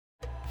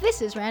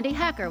This is Randi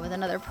Hacker with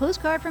another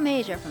postcard from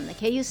Asia from the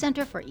KU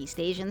Center for East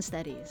Asian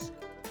Studies.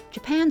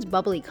 Japan's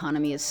bubble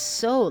economy is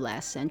so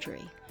last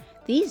century.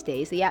 These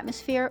days, the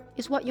atmosphere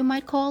is what you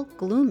might call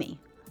gloomy,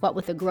 what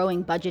with a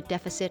growing budget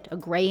deficit, a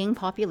graying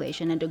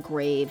population, and a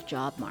grave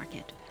job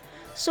market.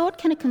 So what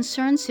can a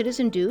concerned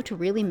citizen do to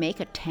really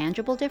make a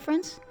tangible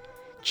difference?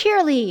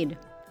 Cheerlead!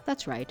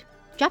 That's right.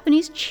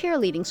 Japanese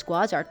cheerleading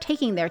squads are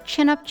taking their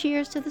chin-up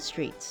cheers to the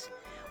streets.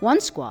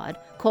 One squad,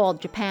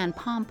 called Japan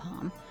Pom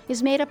Pom,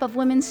 is made up of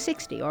women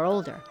 60 or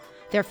older.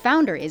 Their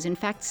founder is in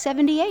fact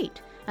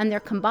 78, and their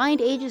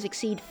combined ages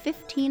exceed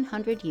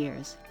 1,500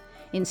 years.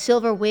 In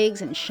silver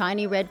wigs and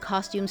shiny red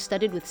costumes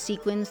studded with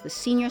sequins, the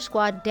senior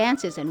squad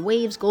dances and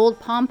waves gold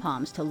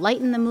pom-poms to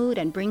lighten the mood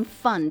and bring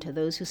fun to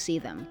those who see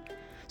them.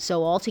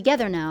 So all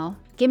together now,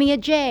 gimme a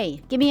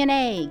J, gimme an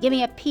A,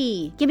 gimme a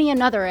P, gimme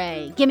another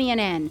A, gimme an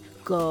N.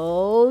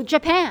 Go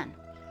Japan!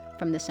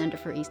 From the Center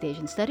for East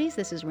Asian Studies,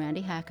 this is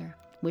Randi Hacker.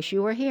 Wish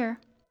you were here.